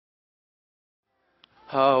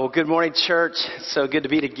Oh, good morning, church. It's so good to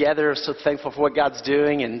be together. So thankful for what God's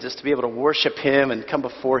doing and just to be able to worship Him and come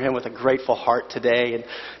before Him with a grateful heart today and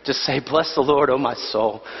just say, bless the Lord, oh my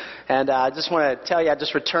soul. And I just want to tell you, I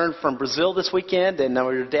just returned from Brazil this weekend, and we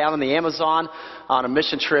were down in the Amazon on a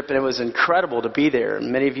mission trip, and it was incredible to be there.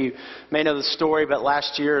 And many of you may know the story, but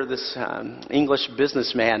last year, this English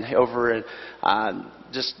businessman over in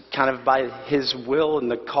just kind of by his will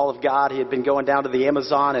and the call of God, he had been going down to the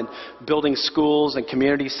Amazon and building schools and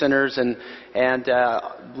community centers. And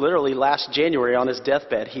literally last January on his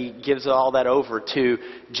deathbed, he gives all that over to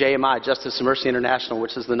JMI, Justice and Mercy International,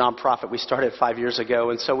 which is the nonprofit we started 5 years ago.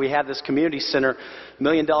 And so we had this community center, $1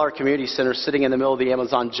 million community center, sitting in the middle of the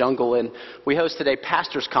Amazon jungle. And we hosted a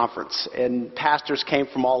pastors conference, and pastors came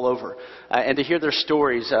from all over. And to hear their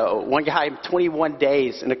stories, one guy, 21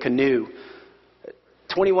 days in a canoe.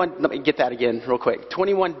 Let me get that again real quick.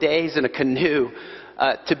 21 days in a canoe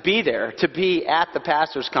to be there, to be at the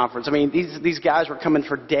pastors' conference. I mean, these guys were coming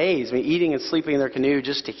for days, eating and sleeping in their canoe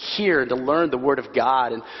just to hear and to learn the Word of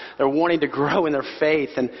God. And they're wanting to grow in their faith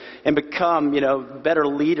and become, better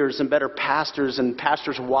leaders and better pastors. And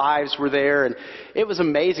pastors' wives were there. And it was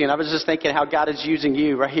amazing. And I was just thinking how God is using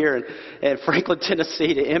you right here in Franklin,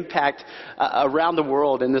 Tennessee to impact around the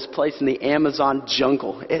world in this place in the Amazon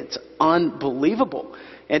jungle. It's unbelievable.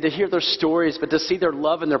 And to hear their stories, but to see their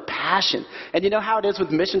love and their passion. And you know how it is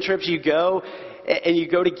with mission trips? You go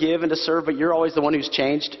to give and to serve, but you're always the one who's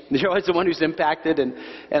changed. You're always the one who's impacted. And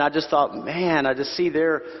I just thought, man, I just see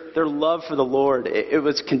their love for the Lord. It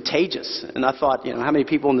was contagious. And I thought, how many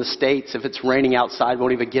people in the States, if it's raining outside,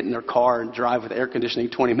 won't even get in their car and drive with air conditioning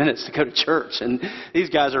 20 minutes to go to church? And these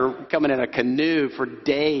guys are coming in a canoe for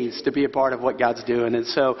days to be a part of what God's doing. And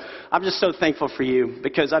so I'm just so thankful for you,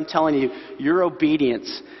 because I'm telling you, your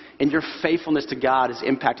obedience and your faithfulness to God is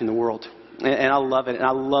impacting the world. And I love it. And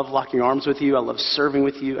I love locking arms with you. I love serving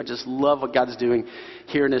with you. I just love what God's doing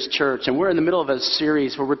here in this church. And we're in the middle of a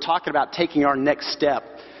series where we're talking about taking our next step.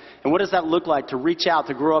 And what does that look like to reach out,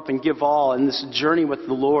 to grow up and give all in this journey with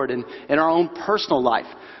the Lord and in our own personal life?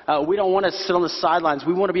 We don't want to sit on the sidelines.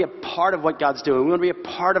 We want to be a part of what God's doing. We want to be a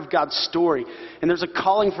part of God's story. And there's a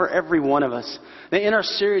calling for every one of us. Now, in our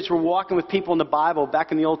series, we're walking with people in the Bible,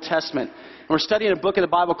 back in the Old Testament. And we're studying a book in the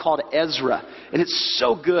Bible called Ezra. And it's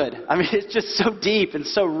so good. I mean, it's just so deep and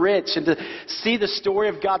so rich. And to see the story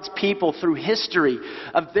of God's people through history,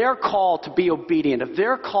 of their call to be obedient, of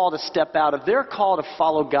their call to step out, of their call to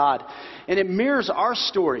follow God. And it mirrors our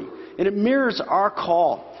story. And it mirrors our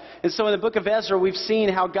call. And so in the book of Ezra, we've seen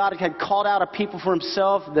how God had called out a people for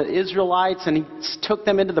Himself, the Israelites, and He took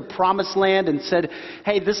them into the promised land and said,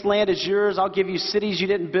 hey, this land is yours. I'll give you cities you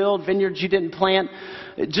didn't build, vineyards you didn't plant,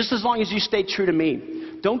 just as long as you stay true to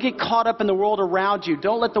me. Don't get caught up in the world around you.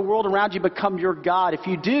 Don't let the world around you become your God. If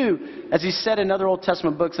you do, as He said in other Old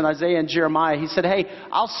Testament books in Isaiah and Jeremiah, He said, hey,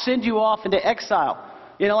 I'll send you off into exile.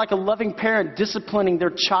 Like a loving parent disciplining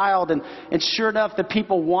their child. And sure enough, the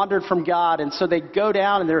people wandered from God. And so they go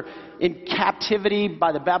down and they're in captivity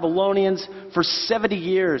by the Babylonians for 70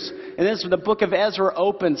 years. And then when the book of Ezra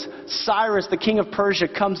opens, Cyrus, the king of Persia,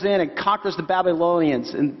 comes in and conquers the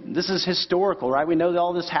Babylonians. And this is historical, right? We know that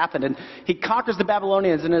all this happened. And he conquers the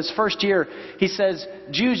Babylonians. And in his first year, he says,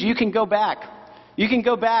 Jews, you can go back. You can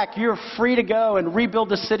go back. You're free to go and rebuild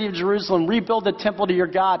the city of Jerusalem, rebuild the temple to your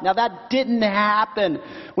God. Now, that didn't happen.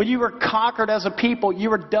 When you were conquered as a people, you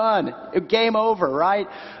were done. Game over, right?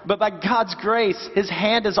 But by God's grace, His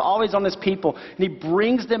hand is always on His people. And He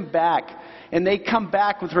brings them back. And they come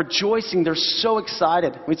back with rejoicing. They're so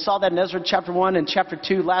excited. We saw that in Ezra chapter 1 and chapter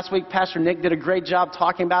 2. Last week, Pastor Nick did a great job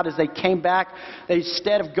talking about as they came back, they,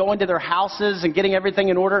 instead of going to their houses and getting everything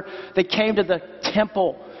in order, they came to the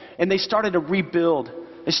temple. And they started to rebuild.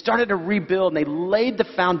 They started to rebuild, and they laid the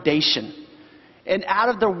foundation. And out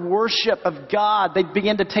of their worship of God, they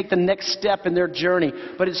began to take the next step in their journey.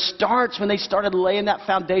 But it starts when they started laying that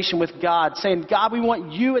foundation with God, saying, God, we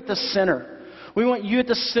want you at the center. We want you at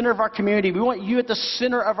the center of our community. We want you at the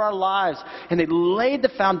center of our lives. And they laid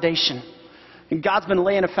the foundation. And God's been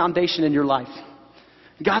laying a foundation in your life.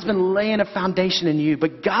 God's been laying a foundation in you.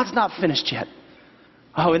 But God's not finished yet.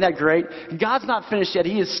 Oh, isn't that great? God's not finished yet.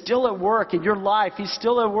 He is still at work in your life. He's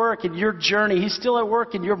still at work in your journey. He's still at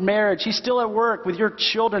work in your marriage. He's still at work with your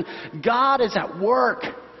children. God is at work.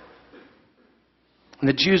 And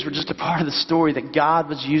the Jews were just a part of the story that God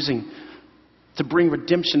was using to bring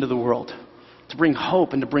redemption to the world, to bring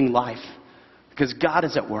hope and to bring life, because God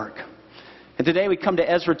is at work. And today we come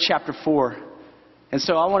to Ezra chapter 4. And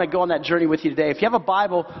so I want to go on that journey with you today. If you have a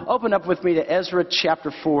Bible, open up with me to Ezra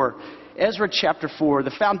chapter 4. Ezra chapter 4.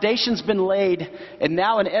 The foundation's been laid, and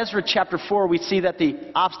now in Ezra chapter 4 we see that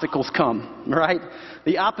the obstacles come, right?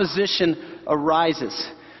 The opposition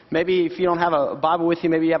arises. Maybe if you don't have a Bible with you,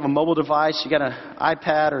 maybe you have a mobile device, you got an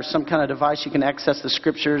iPad or some kind of device you can access the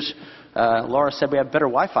scriptures. Laura said we have better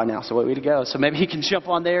Wi-Fi now, so way to go. So maybe you can jump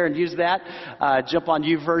on there and use that. Jump on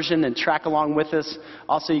YouVersion and track along with us.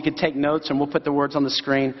 Also, you can take notes, and we'll put the words on the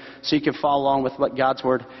screen so you can follow along with what God's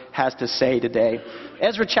Word has to say today.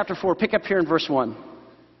 Ezra chapter 4, pick up here in verse 1.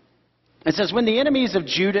 It says, when the enemies of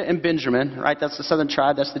Judah and Benjamin, right, that's the southern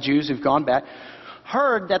tribe, that's the Jews who've gone back,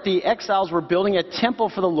 heard that the exiles were building a temple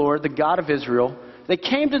for the Lord, the God of Israel, they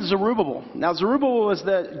came to Zerubbabel. Now, Zerubbabel was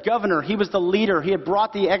the governor. He was the leader. He had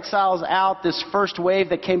brought the exiles out, this first wave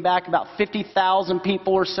that came back, about 50,000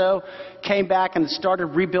 people or so, came back and started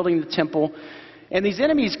rebuilding the temple. And these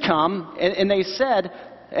enemies come, and they said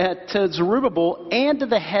to Zerubbabel and to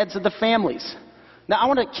the heads of the families. Now, I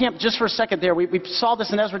want to camp just for a second there. We saw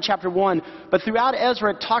this in Ezra chapter 1, but throughout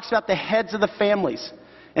Ezra, it talks about the heads of the families.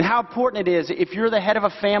 And how important it is if you're the head of a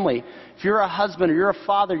family, if you're a husband, or you're a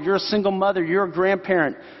father, you're a single mother, you're a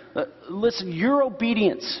grandparent. Listen, your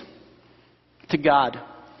obedience to God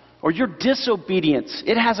or your disobedience,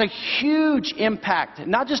 it has a huge impact,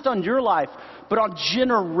 not just on your life, but on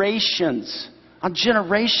generations. On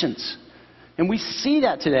generations. And we see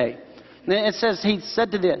that today. And it says, he said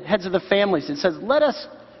to the heads of the families, it says, let us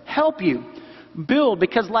help you build,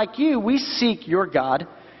 because like you, we seek your God.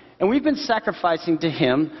 And we've been sacrificing to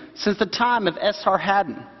him since the time of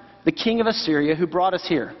Esarhaddon, the king of Assyria, who brought us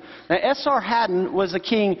here. Now, Esarhaddon was the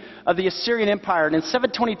king of the Assyrian Empire. And in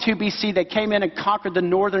 722 BC, they came in and conquered the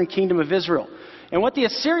northern kingdom of Israel. And what the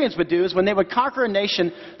Assyrians would do is when they would conquer a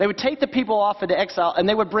nation, they would take the people off into exile, and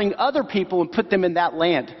they would bring other people and put them in that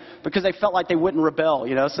land because they felt like they wouldn't rebel,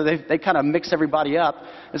 you know. So they kind of mix everybody up.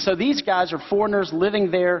 And so these guys are foreigners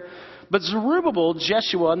living there. But Zerubbabel,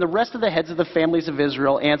 Jeshua, and the rest of the heads of the families of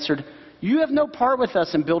Israel answered, you have no part with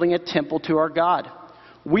us in building a temple to our God.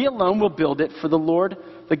 We alone will build it for the Lord,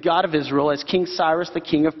 the God of Israel, as King Cyrus, the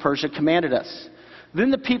king of Persia, commanded us.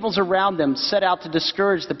 Then the peoples around them set out to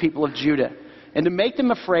discourage the people of Judah and to make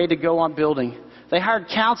them afraid to go on building. They hired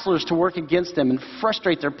counselors to work against them and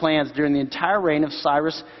frustrate their plans during the entire reign of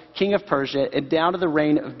Cyrus, king of Persia, and down to the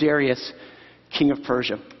reign of Darius, king of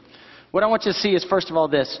Persia. What I want you to see is, first of all,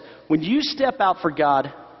 this. When you step out for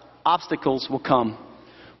God, obstacles will come.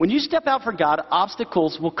 When you step out for God,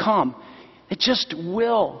 obstacles will come. It just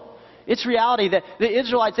will. It's reality that the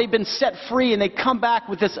Israelites, they've been set free and they come back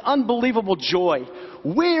with this unbelievable joy.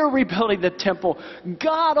 We're rebuilding the temple.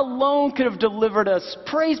 God alone could have delivered us.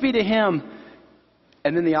 Praise be to him.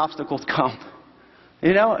 And then the obstacles come.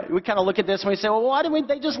 You know, we kind of look at this and we say, well, why didn't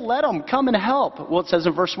they just let them come and help? Well, it says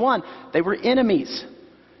in verse 1, they were enemies.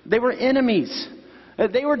 They were enemies.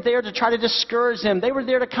 They were there to try to discourage them. They were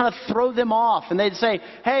there to kind of throw them off. And they'd say,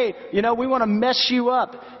 hey, you know, we want to mess you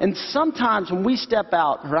up. And sometimes when we step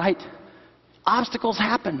out, right, obstacles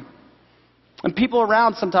happen. And people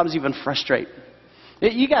around sometimes even frustrate.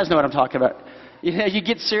 You guys know what I'm talking about. You know, you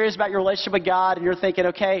get serious about your relationship with God and you're thinking,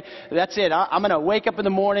 okay, that's it. I'm going to wake up in the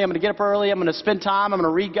morning. I'm going to get up early. I'm going to spend time. I'm going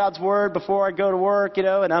to read God's Word before I go to work, you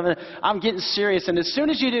know, and I'm getting serious. And as soon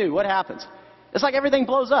as you do, what happens? It's like everything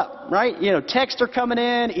blows up, right? You know, texts are coming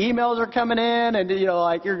in, emails are coming in, and, you know,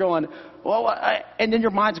 like you're going, well, and then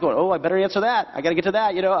your mind's going, oh, I better answer that. I got to get to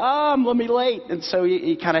that, you know, I'm going to be late. And so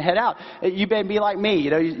you kind of head out. You may be like me,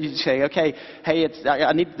 you know, you say, okay, hey,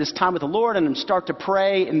 I need this time with the Lord, and start to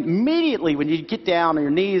pray. And immediately when you get down on your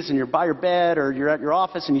knees and you're by your bed or you're at your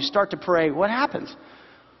office and you start to pray, what happens?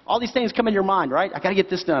 All these things come in your mind, right? I got to get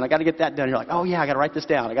this done. I got to get that done. You're like, oh yeah, I got to write this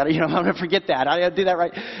down. I got to, you know, I'm going to forget that. I got to do that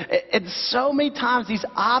right. And so many times these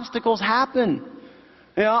obstacles happen.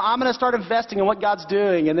 You know, I'm going to start investing in what God's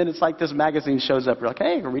doing, and then it's like this magazine shows up. You're like,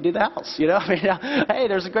 hey, redo the house. You know, I mean, hey,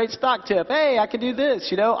 there's a great stock tip. Hey, I can do this.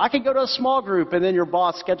 You know, I can go to a small group, and then your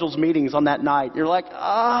boss schedules meetings on that night. You're like,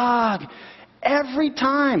 every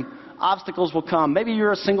time obstacles will come. Maybe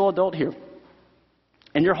you're a single adult here.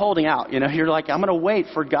 And you're holding out, you know, you're like, I'm going to wait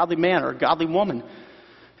for a godly man or a godly woman.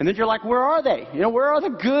 And then you're like, where are they? You know, where are the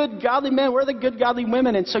good godly men? Where are the good godly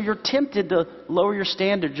women? And so you're tempted to lower your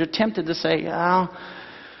standards. You're tempted to say, oh,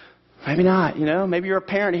 maybe not, you know, maybe you're a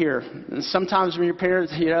parent here. And sometimes when your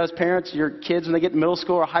parents, you know, as parents, your kids, when they get to middle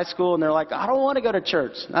school or high school and they're like, I don't want to go to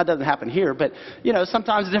church. That doesn't happen here, but, you know,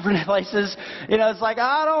 sometimes different places, you know, it's like,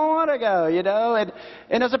 I don't want to go, you know.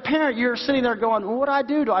 And as a parent, you're sitting there going, well, what do I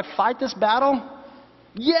do? Do I fight this battle?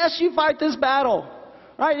 Yes, you fight this battle,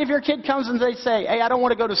 right? If your kid comes and they say, hey, I don't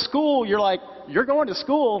want to go to school, you're like, you're going to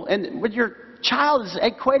school. And when you're child is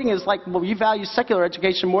equating it as like, well, you value secular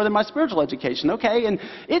education more than my spiritual education. Okay, and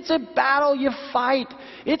it's a battle you fight.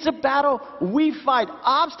 It's a battle we fight.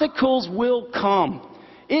 Obstacles will come.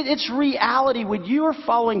 It's reality when you are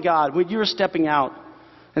following God, when you are stepping out.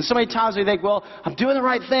 And so many times we think, well, I'm doing the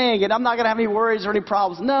right thing and I'm not going to have any worries or any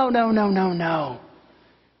problems. No.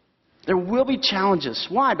 There will be challenges.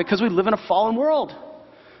 Why? Because we live in a fallen world.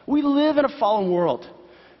 We live in a fallen world.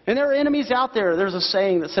 And there are enemies out there. There's a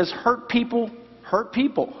saying that says, hurt people,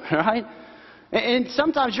 right? And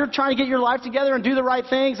sometimes you're trying to get your life together and do the right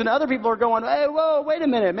things, and other people are going, hey, whoa, wait a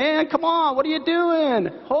minute, man, come on, what are you doing?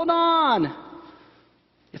 Hold on.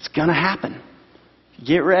 It's going to happen.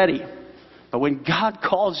 Get ready. But when God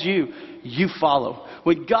calls you, you follow.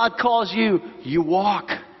 When God calls you, you walk.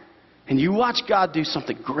 And you watch God do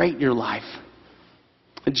something great in your life.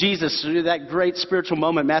 And Jesus, through that great spiritual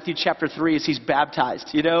moment, Matthew chapter 3, as he's baptized.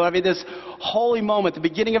 This holy moment, the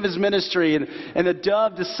beginning of his ministry. And the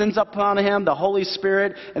dove descends upon him, the Holy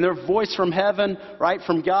Spirit, and their voice from heaven, right,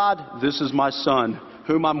 from God, this is my son,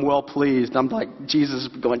 whom I'm well pleased. I'm like, Jesus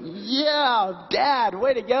going, yeah, Dad,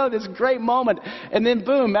 way to go, this great moment. And then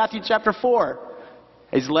boom, Matthew chapter 4.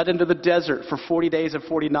 He's led into the desert for 40 days and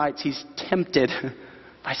 40 nights. He's tempted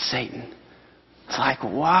by Satan. It's like,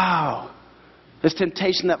 wow. This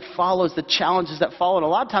temptation that follows, the challenges that follow. And a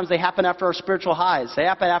lot of times they happen after our spiritual highs. They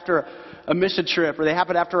happen after a mission trip, or they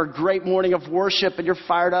happen after a great morning of worship and you're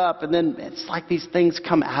fired up. And then it's like these things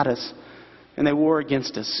come at us and they war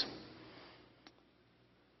against us.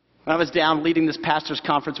 When I was down leading this pastors'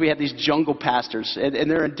 conference, we had these jungle pastors, and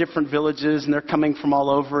they're in different villages, and they're coming from all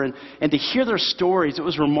over. And to hear their stories, it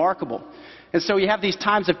was remarkable. And so you have these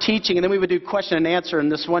times of teaching, and then we would do question and answer.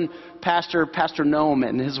 And this one pastor, Pastor Noam,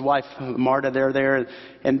 and his wife, Marta, they're there.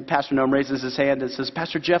 And Pastor Noam raises his hand and says,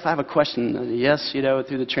 Pastor Jeff, I have a question. Yes, through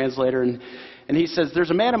the translator. And he says,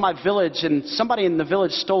 there's a man in my village, and somebody in the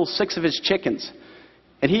village stole 6 of his chickens.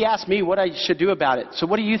 And he asked me what I should do about it. So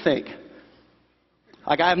what do you think?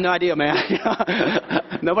 Like, I have no idea, man.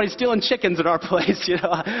 Nobody's stealing chickens at our place,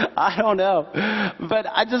 I don't know. But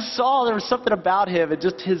I just saw there was something about him and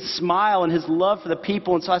just his smile and his love for the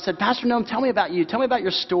people. And so I said, Pastor Noam, tell me about you. Tell me about your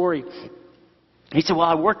story. He said, well,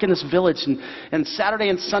 I work in this village, and Saturday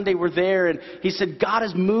and Sunday we're there. And he said, God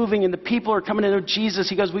is moving and the people are coming to know Jesus.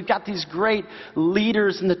 He goes, we've got these great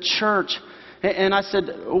leaders in the church. And I said,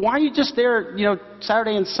 why are you just there,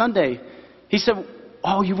 Saturday and Sunday? He said,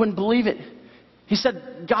 oh, you wouldn't believe it. He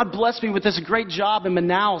said, God blessed me with this great job in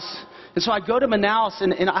Manaus. And so I go to Manaus,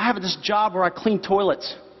 and I have this job where I clean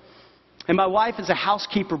toilets. And my wife is a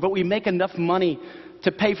housekeeper, but we make enough money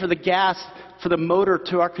to pay for the gas for the motor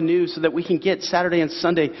to our canoe so that we can get Saturday and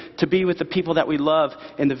Sunday to be with the people that we love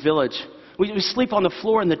in the village. We sleep on the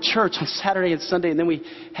floor in the church on Saturday and Sunday, and then we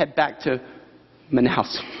head back to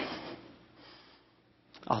Manaus.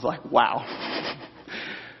 I was like, wow,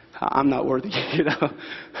 I'm not worthy,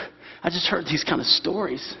 I just heard these kind of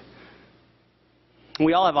stories. And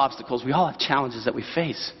we all have obstacles. We all have challenges that we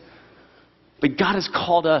face. But God has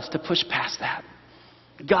called us to push past that.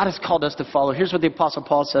 God has called us to follow. Here's what the Apostle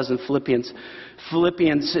Paul says in Philippians.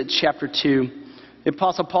 Philippians chapter 2. The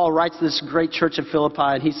Apostle Paul writes to this great church of Philippi,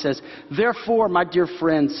 and he says, therefore, my dear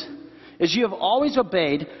friends, as you have always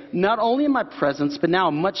obeyed, not only in my presence, but now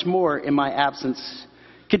much more in my absence,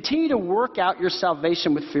 continue to work out your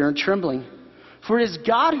salvation with fear and trembling. For it is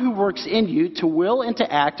God who works in you to will and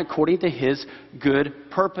to act according to his good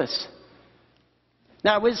purpose.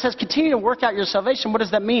 Now, when it says continue to work out your salvation, what does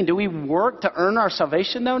that mean? Do we work to earn our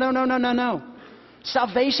salvation? No.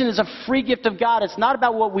 Salvation is a free gift of God. It's not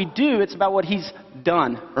about what we do. It's about what he's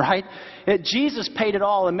done, right? Jesus paid it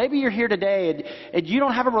all. And maybe you're here today and you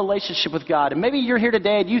don't have a relationship with God. And maybe you're here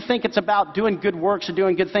today and you think it's about doing good works or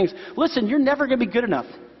doing good things. Listen, you're never going to be good enough.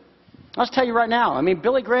 I'll just tell you right now.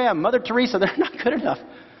 Billy Graham, Mother Teresa, they're not good enough.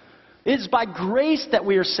 It's by grace that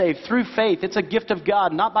we are saved through faith. It's a gift of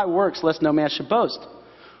God, not by works, lest no man should boast.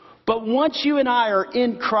 But once you and I are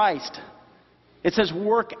in Christ, it says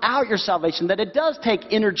work out your salvation, that it does take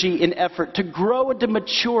energy and effort to grow and to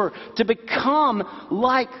mature, to become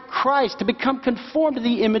like Christ, to become conformed to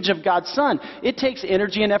the image of God's Son. It takes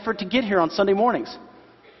energy and effort to get here on Sunday mornings.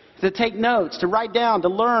 To take notes, to write down, to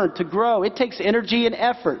learn, to grow. It takes energy and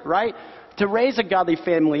effort, right? To raise a godly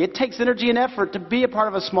family. It takes energy and effort to be a part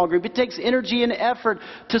of a small group. It takes energy and effort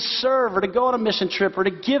to serve or to go on a mission trip or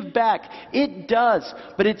to give back. It does.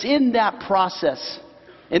 But it's in that process,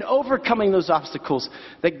 in overcoming those obstacles,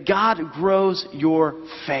 that God grows your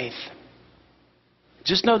faith.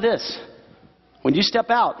 Just know this. When you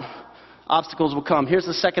step out, obstacles will come. Here's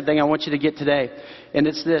the second thing I want you to get today. And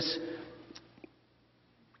it's this.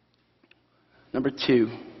 Number 2,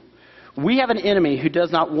 We have an enemy who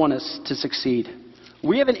does not want us to succeed.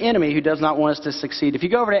 We have an enemy who does not want us to succeed. If you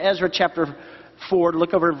go over to Ezra chapter 4,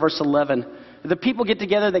 look over at verse 11. The people get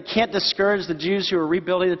together. They can't discourage the Jews who are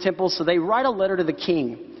rebuilding the temple, so they write a letter to the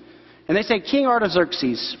king. And they say, King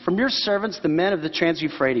Artaxerxes, from your servants, the men of the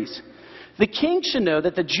Trans-Euphrates, the king should know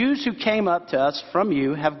that the Jews who came up to us from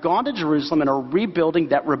you have gone to Jerusalem and are rebuilding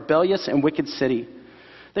that rebellious and wicked city.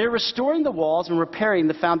 They are restoring the walls and repairing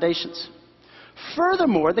the foundations.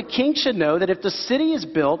 Furthermore, the king should know that if the city is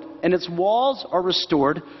built and its walls are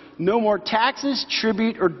restored, no more taxes,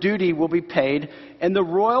 tribute, or duty will be paid, and the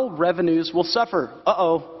royal revenues will suffer.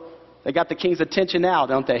 They got the king's attention now,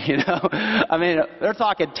 don't they? I mean, they're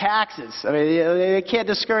talking taxes. I mean, they can't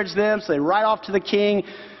discourage them, so they write off to the king.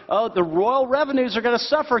 Oh, the royal revenues are going to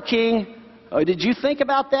suffer, king. Oh, did you think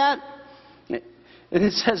about that? And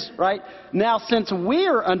it says, right, now since we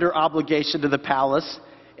are under obligation to the palace,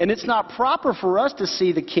 and it's not proper for us to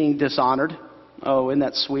see the king dishonored. Oh, isn't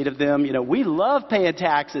that sweet of them? We love paying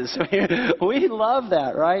taxes. We love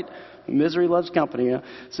that, right? Misery loves company.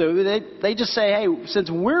 So they just say, hey, since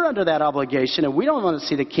we're under that obligation and we don't want to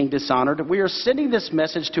see the king dishonored, we are sending this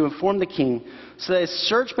message to inform the king so that a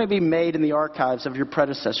search may be made in the archives of your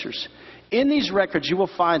predecessors. In these records, you will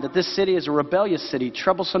find that this city is a rebellious city,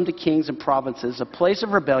 troublesome to kings and provinces, a place of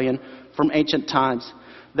rebellion from ancient times.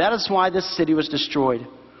 That is why this city was destroyed.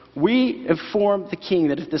 We inform the king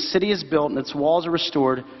that if the city is built and its walls are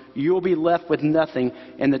restored, you will be left with nothing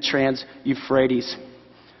in the Trans-Euphrates.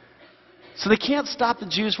 So they can't stop the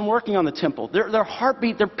Jews from working on the temple. Their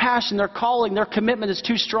heartbeat, their passion, their calling, their commitment is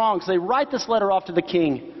too strong. So they write this letter off to the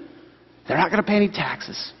king. They're not going to pay any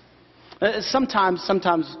taxes.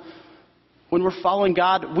 Sometimes when we're following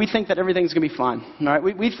God, we think that everything's going to be fine. All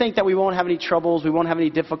right? We think that we won't have any troubles, we won't have any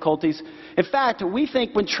difficulties. In fact, we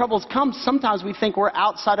think when troubles come, sometimes we think we're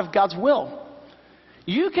outside of God's will.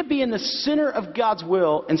 You could be in the center of God's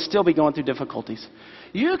will and still be going through difficulties.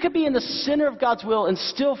 You could be in the center of God's will and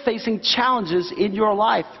still facing challenges in your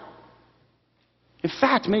life. In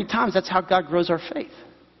fact, many times that's how God grows our faith.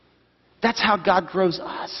 That's how God grows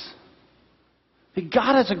us.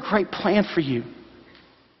 God has a great plan for you.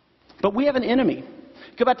 But we have an enemy.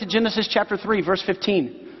 Go back to Genesis chapter 3, verse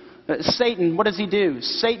 15. Satan, what does he do?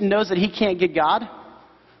 Satan knows that he can't get God.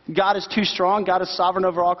 God is too strong. God is sovereign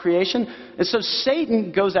over all creation. And so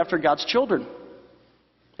Satan goes after God's children.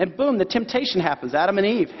 And boom, the temptation happens. Adam and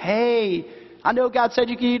Eve. Hey, I know God said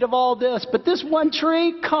you can eat of all this, but this one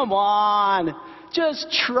tree, come on.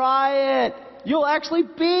 Just try it. You'll actually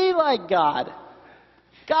be like God.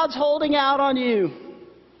 God's holding out on you.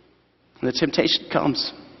 And the temptation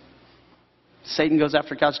comes. Satan goes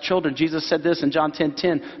after God's children. Jesus said this in John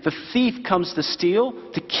 10:10. The thief comes to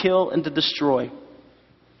steal, to kill, and to destroy.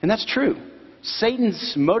 And that's true.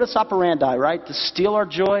 Satan's modus operandi, right? To steal our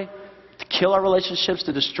joy, to kill our relationships,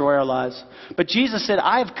 to destroy our lives. But Jesus said,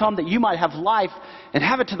 I have come that you might have life and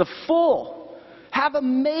have it to the full. Have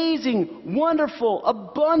amazing, wonderful,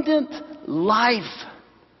 abundant life.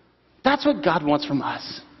 That's what God wants from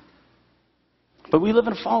us. But we live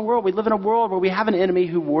in a fallen world. We live in a world where we have an enemy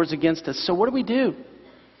who wars against us. So what do?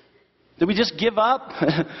 Do we just give up?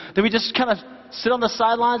 Do we just kind of sit on the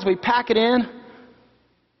sidelines? We pack it in?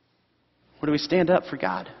 Or do we stand up for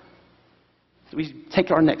God? Do we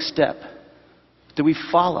take our next step? Do we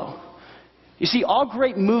follow? You see, all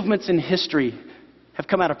great movements in history have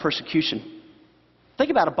come out of persecution. Think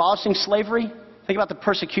about abolishing slavery. Think about the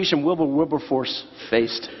persecution Wilberforce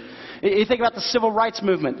faced. You think about the civil rights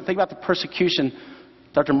movement. Think about the persecution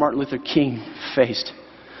Dr. Martin Luther King faced.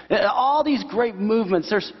 All these great movements,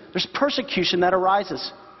 there's persecution that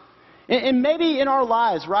arises. And maybe in our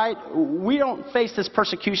lives, right, we don't face this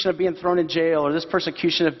persecution of being thrown in jail or this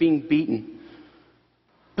persecution of being beaten.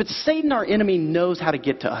 But Satan, our enemy, knows how to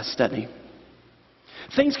get to us, doesn't he?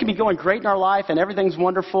 Things can be going great in our life and everything's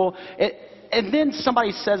wonderful. And then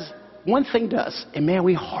somebody says one thing to us, and man,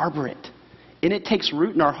 we harbor it. And it takes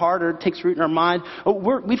root in our heart or it takes root in our mind.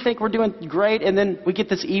 We think we're doing great, and then we get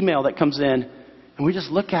this email that comes in, and we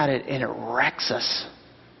just look at it, and it wrecks us.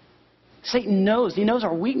 Satan knows. He knows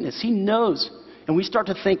our weakness. He knows. And we start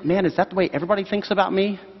to think, man, is that the way everybody thinks about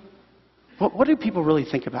me? What do people really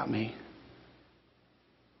think about me?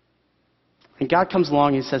 And God comes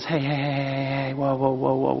along and he says, hey,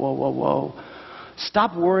 whoa.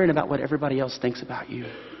 Stop worrying about what everybody else thinks about you.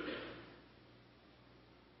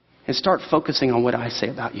 And start focusing on what I say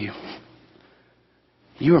about you.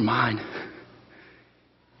 You are mine.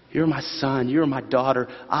 You're my son. You're my daughter.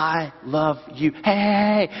 I love you.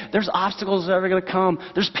 Hey, there's obstacles that are going to come.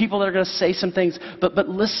 There's people that are going to say some things. But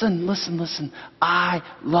listen. I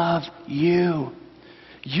love you.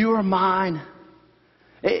 You are mine.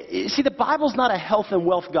 See, the Bible's not a health and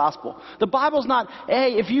wealth gospel. The Bible's not,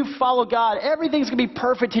 hey, if you follow God, everything's going to be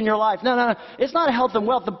perfect in your life. No. It's not a health and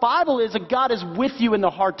wealth. The Bible is a God is with you in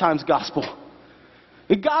the hard times gospel.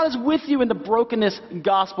 God is with you in the brokenness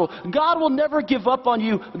gospel. God will never give up on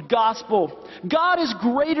you gospel. God is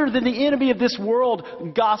greater than the enemy of this world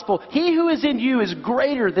gospel. He who is in you is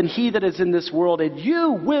greater than he that is in this world, and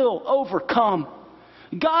you will overcome.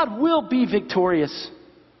 God will be victorious.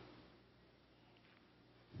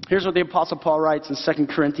 Here's what the Apostle Paul writes in 2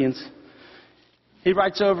 Corinthians. He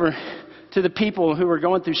writes over to the people who are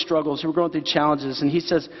going through struggles, who are going through challenges, and he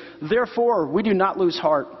says, "Therefore, we do not lose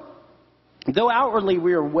heart. Though outwardly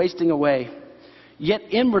we are wasting away, yet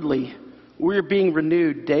inwardly we are being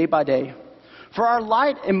renewed day by day. For our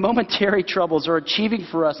light and momentary troubles are achieving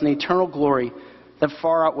for us an eternal glory that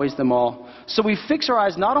far outweighs them all. So we fix our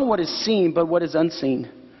eyes not on what is seen, but what is unseen.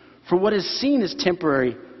 For what is seen is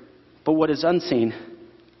temporary, but what is unseen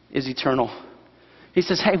is eternal." He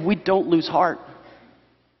says, hey, we don't lose heart.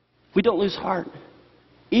 We don't lose heart.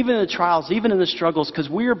 Even in the trials, even in the struggles, because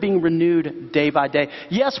we are being renewed day by day.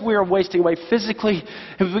 Yes, we are wasting away physically.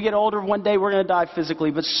 If we get older, one day we're going to die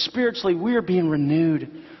physically. But spiritually, we are being renewed.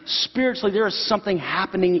 Spiritually, there is something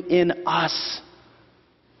happening in us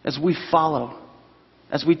as we follow,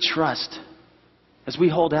 as we trust, as we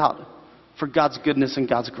hold out for God's goodness and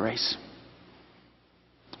God's grace.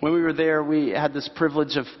 When we were there, we had this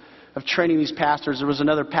privilege of training these pastors. There was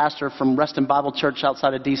another pastor from Reston Bible Church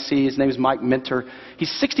outside of D.C. His name is Mike Minter. He's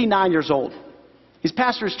 69 years old. He's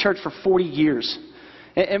pastored his church for 40 years.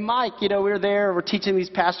 And Mike, we were there, we're teaching these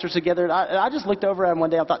pastors together, and I just looked over at him one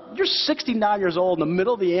day. I thought, you're 69 years old in the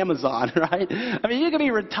middle of the Amazon, right? I mean, you could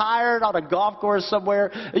be retired on a golf course somewhere.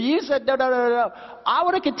 You said, no. I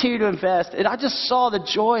want to continue to invest. And I just saw the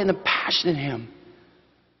joy and the passion in him.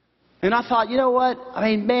 And I thought, you know what? I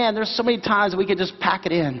mean, man, there's so many times we could just pack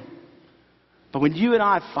it in. But when you and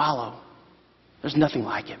I follow, there's nothing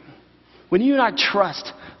like it. When you and I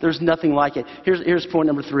trust, there's nothing like it. Here's point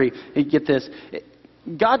number 3. Get this.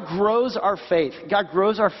 God grows our faith. God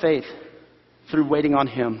grows our faith through waiting on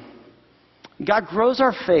Him. God grows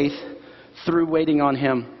our faith through waiting on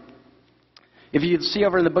Him. If you see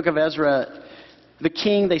over in the book of Ezra, the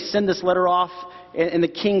king, they send this letter off, and the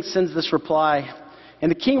king sends this reply. And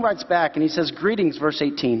the king writes back, and he says, "Greetings," verse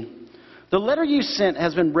 18. "The letter you sent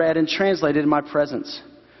has been read and translated in my presence.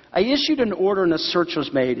 I issued an order and a search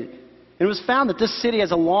was made. And it was found that this city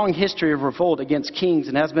has a long history of revolt against kings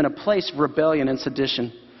and has been a place of rebellion and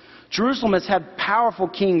sedition. Jerusalem has had powerful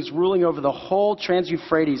kings ruling over the whole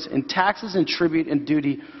Trans-Euphrates, and taxes and tribute and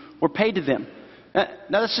duty were paid to them."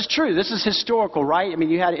 Now, this is true. This is historical, right? I mean,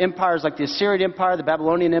 you had empires like the Assyrian Empire, the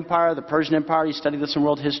Babylonian Empire, the Persian Empire. You study this in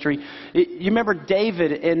world history. You remember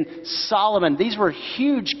David and Solomon. These were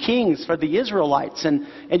huge kings for the Israelites. And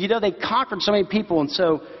they conquered so many people. And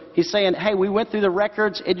so he's saying, hey, we went through the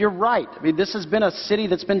records, and you're right. I mean, this has been a city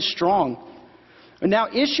that's been strong. And now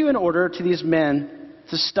issue an order to these men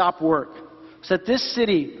to stop work, so that this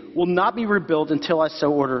city will not be rebuilt until I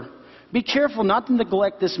so order. Be careful not to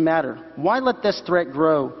neglect this matter. Why let this threat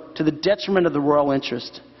grow to the detriment of the royal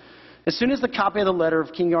interest? As soon as the copy of the letter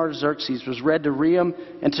of King Artaxerxes was read to Rehum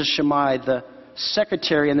and to Shammai, the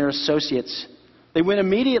secretary, and their associates, they went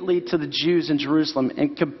immediately to the Jews in Jerusalem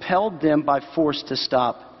and compelled them by force to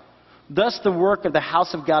stop. Thus the work of the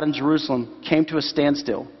house of God in Jerusalem came to a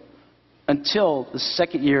standstill until the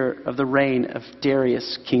 2nd year of the reign of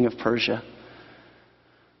Darius, king of Persia.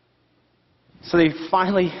 So they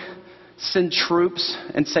finally send troops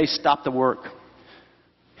and say, stop the work.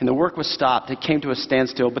 And the work was stopped. It came to a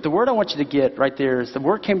standstill. But the word I want you to get right there is the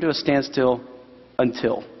work came to a standstill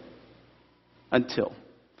until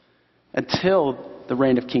the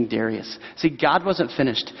reign of King Darius. See, God wasn't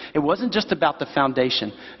finished. It wasn't just about the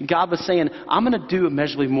foundation. God was saying, I'm going to do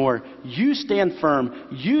immeasurably more. You stand firm.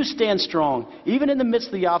 You stand strong. Even in the midst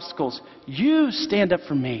of the obstacles, you stand up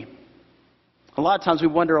for me. A lot of times we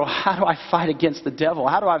wonder, how do I fight against the devil?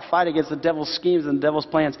 How do I fight against the devil's schemes and the devil's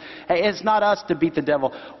plans? Hey, it's not us to beat the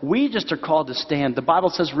devil. We just are called to stand. The Bible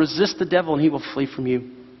says, resist the devil and he will flee from you.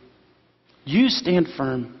 You stand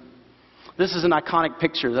firm. This is an iconic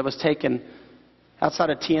picture that was taken outside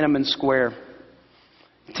of Tiananmen Square.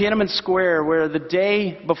 Tiananmen Square, where the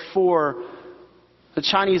day before the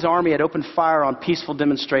Chinese army had opened fire on peaceful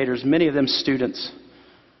demonstrators, many of them students.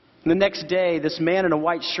 And the next day, this man in a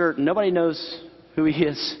white shirt, and nobody knows who he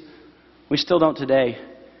is. We still don't today.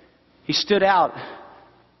 He stood out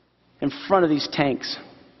in front of these tanks,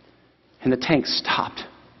 and the tanks stopped,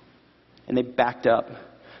 and they backed up.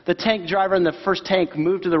 The tank driver in the first tank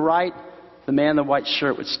moved to the right. The man in the white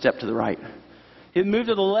shirt would step to the right. He'd move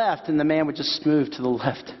to the left, and the man would just move to the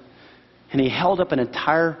left. And he held up an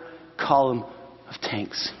entire column of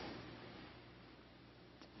tanks.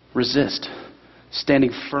 Resist,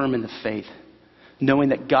 standing firm in the faith, knowing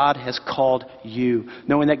that God has called you,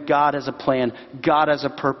 knowing that God has a plan, God has a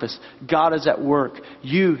purpose, God is at work.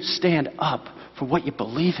 You stand up for what you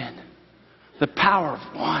believe in. The power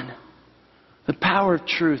of one, the power of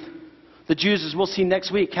truth. The Jews, as we'll see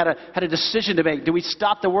next week, had a decision to make. Do we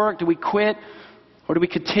stop the work? Do we quit? Or do we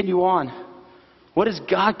continue on? What has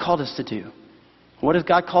God called us to do? What has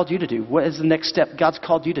God called you to do? What is the next step God's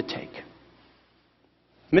called you to take?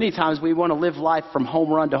 Many times we want to live life from home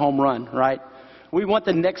run to home run, right? We want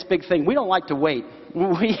the next big thing. We don't like to wait.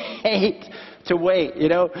 We hate to wait, you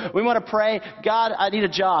know. We want to pray, God, I need a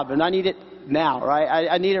job, and I need it now, right?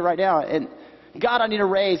 I need it right now. And God, I need a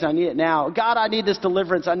raise, I need it now. God, I need this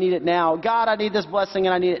deliverance, I need it now. God, I need this blessing,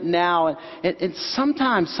 and I need it now. And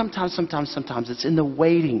sometimes it's in the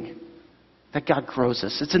waiting that God grows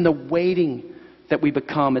us. It's in the waiting that we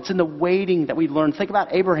become. It's in the waiting that we learn. Think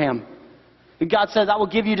about Abraham. God says, I will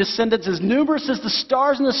give you descendants as numerous as the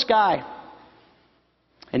stars in the sky.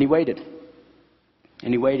 And he waited.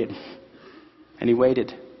 And he waited. And he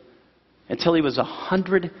waited. Until he was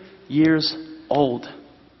 100 years old.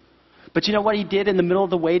 But you know what he did in the middle of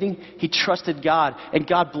the waiting? He trusted God. And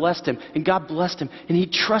God blessed him. And God blessed him. And he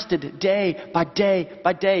trusted day by day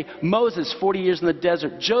by day. Moses, 40 years in the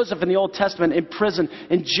desert. Joseph in the Old Testament in prison,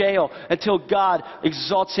 in jail. Until God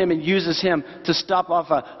exalts him and uses him to stop off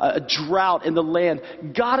a drought in the land.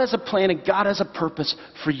 God has a plan and God has a purpose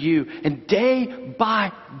for you. And day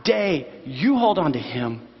by day, you hold on to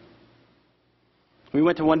him. We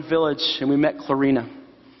went to one village and we met Clarina.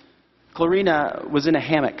 Clarina was in a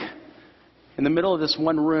hammock in the middle of this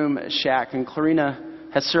one-room shack, and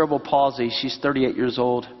Clarina has cerebral palsy. She's 38 years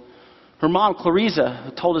old. Her mom,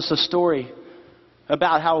 Clarissa, told us a story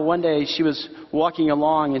about how one day she was walking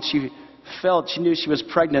along and she knew she was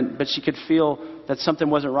pregnant, but she could feel that something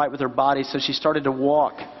wasn't right with her body, so she started to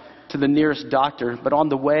walk to the nearest doctor. But on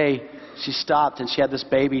the way, she stopped and she had this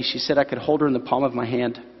baby. She said, I could hold her in the palm of my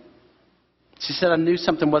hand. She said, I knew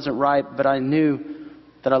something wasn't right, but I knew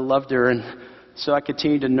that I loved her, and so I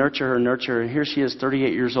continued to nurture her. And here she is,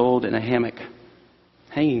 38 years old, in a hammock,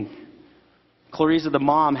 hanging. Clarissa, the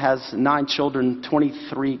mom, has 9 children,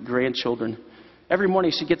 23 grandchildren. Every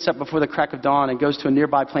morning she gets up before the crack of dawn and goes to a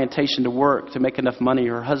nearby plantation to work to make enough money.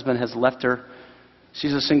 Her husband has left her.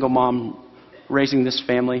 She's a single mom raising this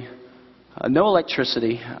family. No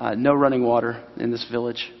electricity, no running water in this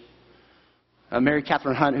village. Mary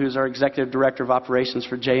Catherine Hunt, who's our executive director of operations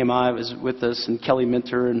for JMI, was with us, and Kelly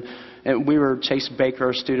Minter, and we were Chase Baker,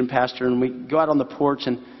 our student pastor, and we go out on the porch,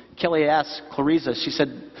 and Kelly asked Clarissa, she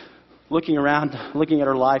said, looking around, looking at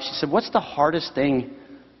her life, she said, what's the hardest thing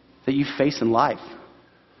that you face in life?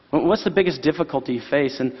 What's the biggest difficulty you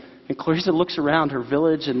face? And Clarissa looks around her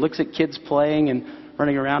village and looks at kids playing and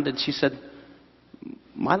running around, and she said,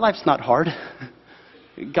 my life's not hard.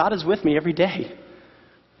 God is with me every day.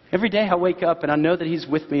 Every day I wake up and I know that he's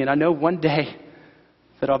with me, and I know one day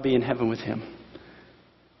that I'll be in heaven with him.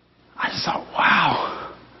 I just thought, wow.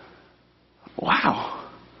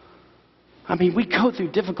 I mean, we go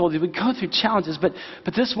through difficulties, we go through challenges, but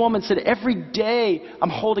this woman said, every day I'm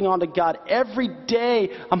holding on to God. Every day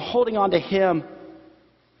I'm holding on to him.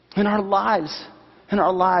 In our lives,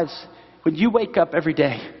 when you wake up every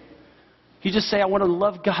day, you just say, I want to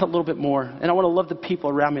love God a little bit more, and I want to love the people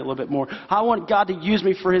around me a little bit more. I want God to use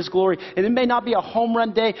me for his glory. And it may not be a home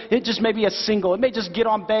run day. It just may be a single. It may just get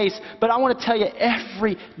on base. But I want to tell you,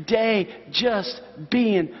 every day, just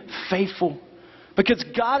being faithful. Because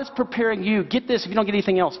God is preparing you. Get this, if you don't get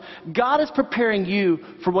anything else. God is preparing you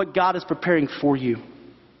for what God is preparing for you.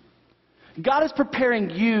 God is preparing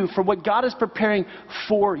you for what God is preparing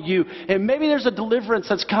for you. And maybe there's a deliverance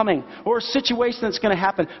that's coming, or a situation that's going to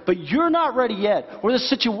happen, but you're not ready yet, or the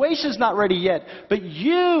situation's not ready yet. But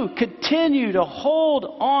you continue to hold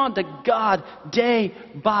on to God day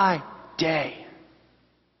by day.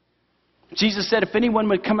 Jesus said, if anyone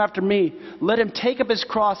would come after me, let him take up his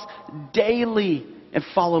cross daily and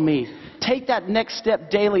follow me. Take that next step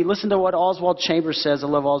daily. Listen to what Oswald Chambers says. I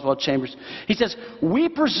love Oswald Chambers. He says, we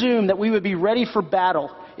presume that we would be ready for battle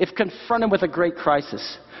if confronted with a great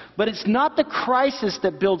crisis. But it's not the crisis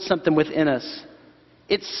that builds something within us.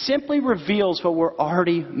 It simply reveals what we're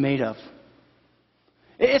already made of.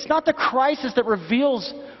 It's not the crisis that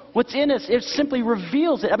reveals what's in us. It simply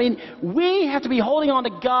reveals it. I mean, we have to be holding on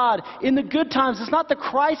to God in the good times. It's not the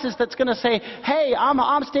crisis that's going to say, hey,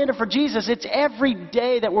 I'm standing for Jesus. It's every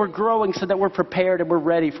day that we're growing so that we're prepared and we're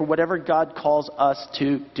ready for whatever God calls us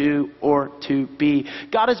to do or to be.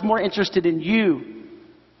 God is more interested in you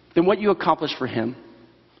than what you accomplish for Him.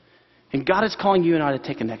 And God is calling you and I to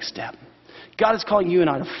take a next step. God is calling you and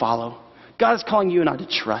I to follow. God is calling you and I to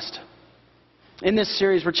trust. In this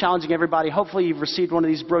series, we're challenging everybody. Hopefully you've received one of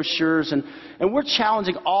these brochures. And we're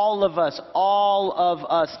challenging all of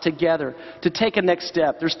us together to take a next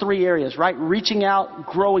step. There's 3 areas, right? Reaching out,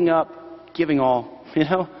 growing up, giving all. You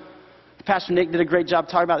know? Pastor Nick did a great job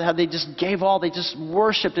talking about how they just gave all. They just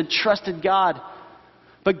worshiped and trusted God.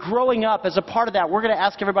 But growing up, as a part of that, we're going to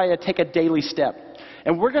ask everybody to take a daily step.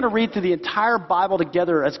 And we're going to read through the entire Bible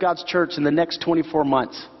together as God's church in the next 24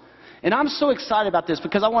 months. And I'm so excited about this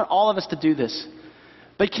because I want all of us to do this.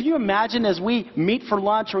 But can you imagine as we meet for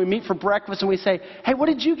lunch or we meet for breakfast and we say, hey, what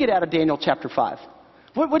did you get out of Daniel chapter 5?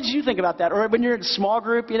 What did you think about that? Or when you're in a small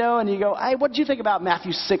group, and you go, hey, what did you think about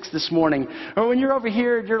Matthew 6 this morning? Or when you're over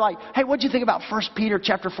here, you're like, hey, what did you think about 1 Peter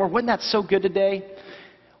chapter 4? Wasn't that so good today?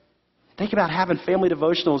 Think about having family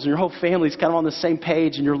devotionals and your whole family's kind of on the same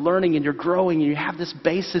page and you're learning and you're growing and you have this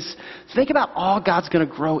basis. Think about all God's going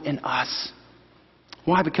to grow in us.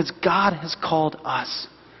 Why? Because God has called us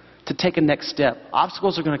to take a next step.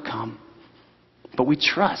 Obstacles are going to come, but we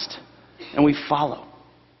trust and we follow.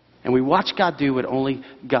 And we watch God do what only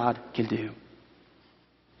God can do.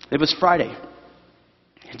 It was Friday,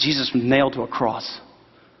 and Jesus was nailed to a cross.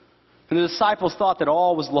 And the disciples thought that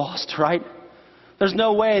all was lost, right? There's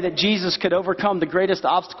no way that Jesus could overcome the greatest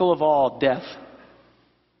obstacle of all, death.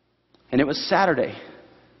 And it was Saturday,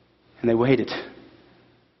 and they waited,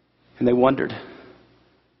 and they wondered.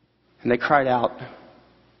 And they cried out.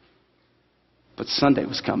 But Sunday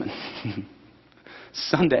was coming.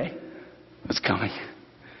 Sunday was coming.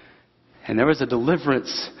 And there was a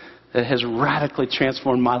deliverance that has radically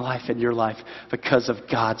transformed my life and your life because of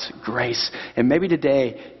God's grace. And maybe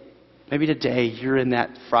today you're in that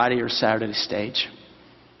Friday or Saturday stage.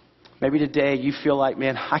 Maybe today you feel like,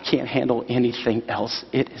 man, I can't handle anything else.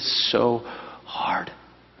 It is so hard.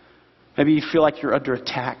 Maybe you feel like you're under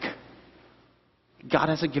attack. God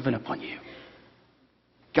hasn't given up on you.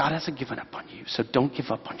 God hasn't given up on you, so don't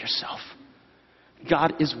give up on yourself.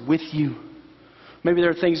 God is with you. Maybe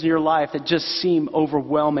there are things in your life that just seem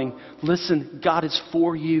overwhelming. Listen, God is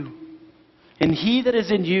for you. And He that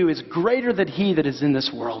is in you is greater than he that is in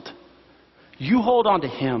this world. You hold on to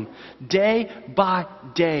Him day by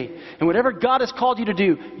day. And whatever God has called you to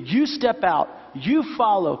do, you step out, you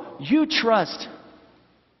follow, you trust.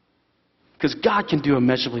 Because God can do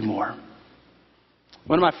immeasurably more.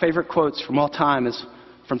 One of my favorite quotes from all time is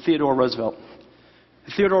from Theodore Roosevelt.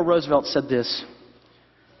 Theodore Roosevelt said this: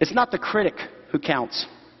 "It's not the critic who counts."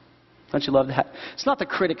 Don't you love that? It's not the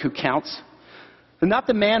critic who counts. And not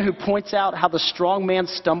the man who points out how the strong man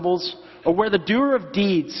stumbles or where the doer of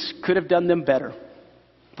deeds could have done them better.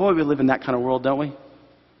 Boy, we live in that kind of world, don't we?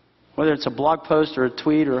 Whether it's a blog post or a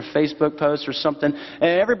tweet or a Facebook post or something, and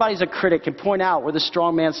everybody's a critic, can point out where the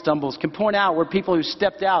strong man stumbles, can point out where people who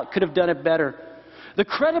stepped out could have done it better. The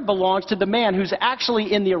credit belongs to the man who's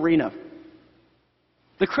actually in the arena.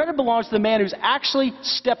 The credit belongs to the man who's actually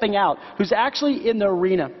stepping out, who's actually in the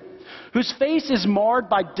arena, whose face is marred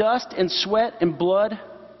by dust and sweat and blood,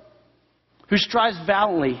 who strives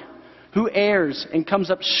valiantly, who errs and comes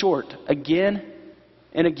up short again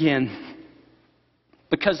and again.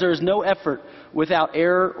 Because there is no effort without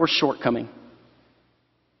error or shortcoming.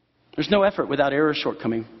 There's no effort without error or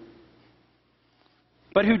shortcoming.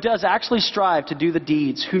 But who does actually strive to do the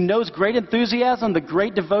deeds, who knows great enthusiasm, the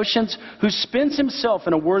great devotions, who spends himself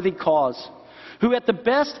in a worthy cause, who at the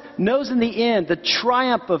best knows in the end the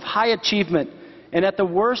triumph of high achievement, and at the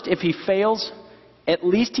worst, if he fails, at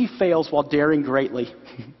least he fails while daring greatly,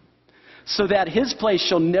 so that his place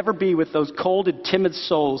shall never be with those cold and timid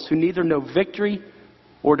souls who neither know victory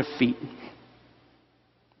or defeat.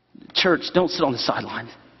 Church, don't sit on the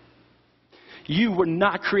sidelines. You were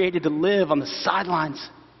not created to live on the sidelines.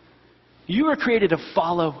 You were created to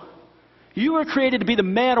follow. You were created to be the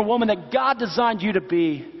man or woman that God designed you to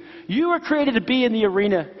be. You were created to be in the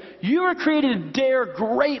arena. You were created to dare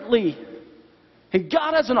greatly. And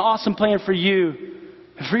God has an awesome plan for you,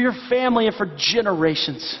 and for your family, and for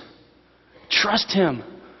generations. Trust Him.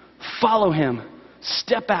 Follow Him.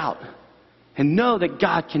 Step out. And know that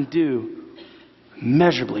God can do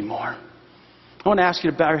immeasurably more. I want to ask you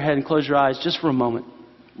to bow your head and close your eyes just for a moment.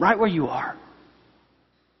 Right where you are.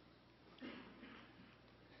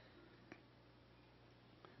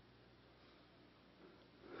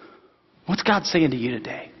 What's God saying to you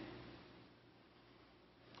today?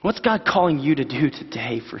 What's God calling you to do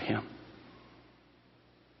today for Him?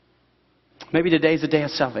 Maybe today's a day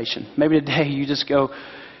of salvation. Maybe today you just go,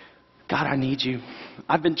 God, I need you.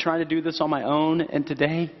 I've been trying to do this on my own, and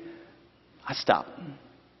today I stop.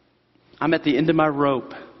 I'm at the end of my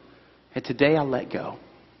rope, and today I let go.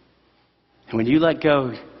 And when you let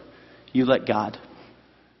go, you let God.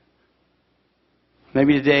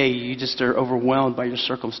 Maybe today you just are overwhelmed by your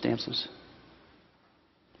circumstances.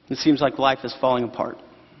 It seems like life is falling apart.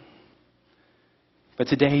 But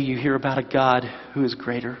today you hear about a God who is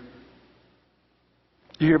greater.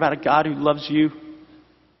 You hear about a God who loves you.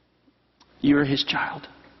 You are His child.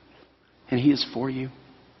 And He is for you.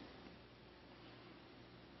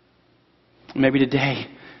 Maybe today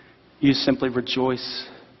you simply rejoice.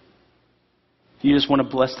 You just want to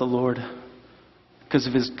bless the Lord because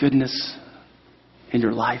of His goodness in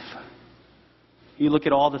your life. You look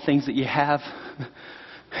at all the things that you have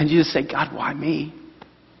and you just say, God, why me?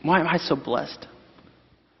 Why am I so blessed?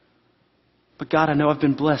 But God, I know I've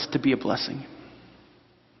been blessed to be a blessing.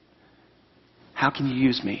 How can you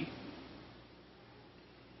use me?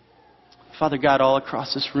 Father God, all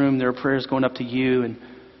across this room, there are prayers going up to you. And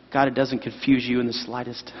God, it doesn't confuse you in the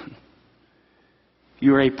slightest.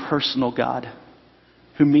 You are a personal God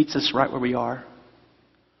who meets us right where we are.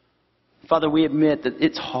 Father, we admit that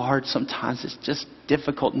it's hard sometimes. It's just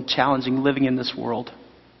difficult and challenging living in this world.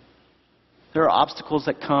 There are obstacles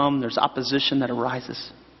that come. There's opposition that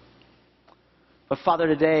arises. But Father,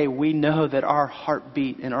 today we know that our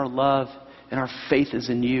heartbeat and our love and our faith is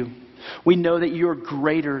in you. We know that you're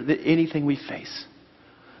greater than anything we face.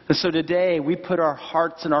 And so today we put our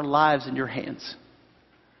hearts and our lives in your hands.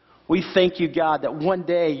 We thank you, God, that one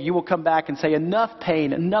day you will come back and say, enough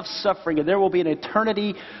pain, enough suffering, and there will be an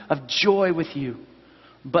eternity of joy with you.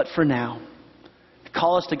 But for now,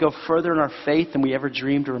 call us to go further in our faith than we ever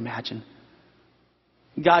dreamed or imagined.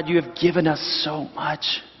 God, you have given us so much.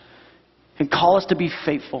 And call us to be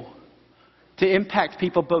faithful, to impact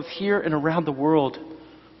people both here and around the world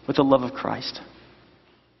with the love of Christ.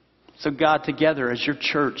 So God, together as your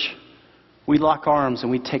church, we lock arms and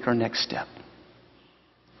we take our next step.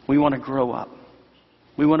 We want to grow up.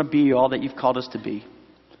 We want to be all that you've called us to be.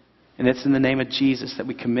 And it's in the name of Jesus that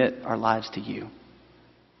we commit our lives to you.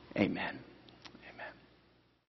 Amen.